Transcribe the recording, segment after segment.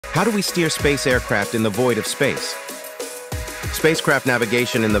How do we steer space aircraft in the void of space? Spacecraft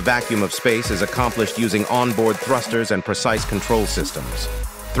navigation in the vacuum of space is accomplished using onboard thrusters and precise control systems.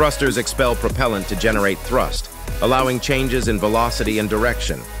 Thrusters expel propellant to generate thrust, allowing changes in velocity and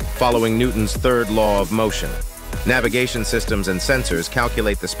direction, following Newton's third law of motion. Navigation systems and sensors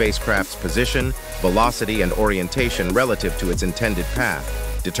calculate the spacecraft's position, velocity, and orientation relative to its intended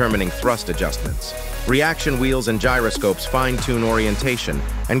path, determining thrust adjustments. Reaction wheels and gyroscopes fine-tune orientation,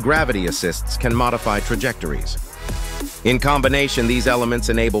 and gravity assists can modify trajectories. In combination, these elements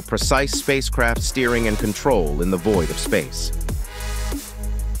enable precise spacecraft steering and control in the void of space.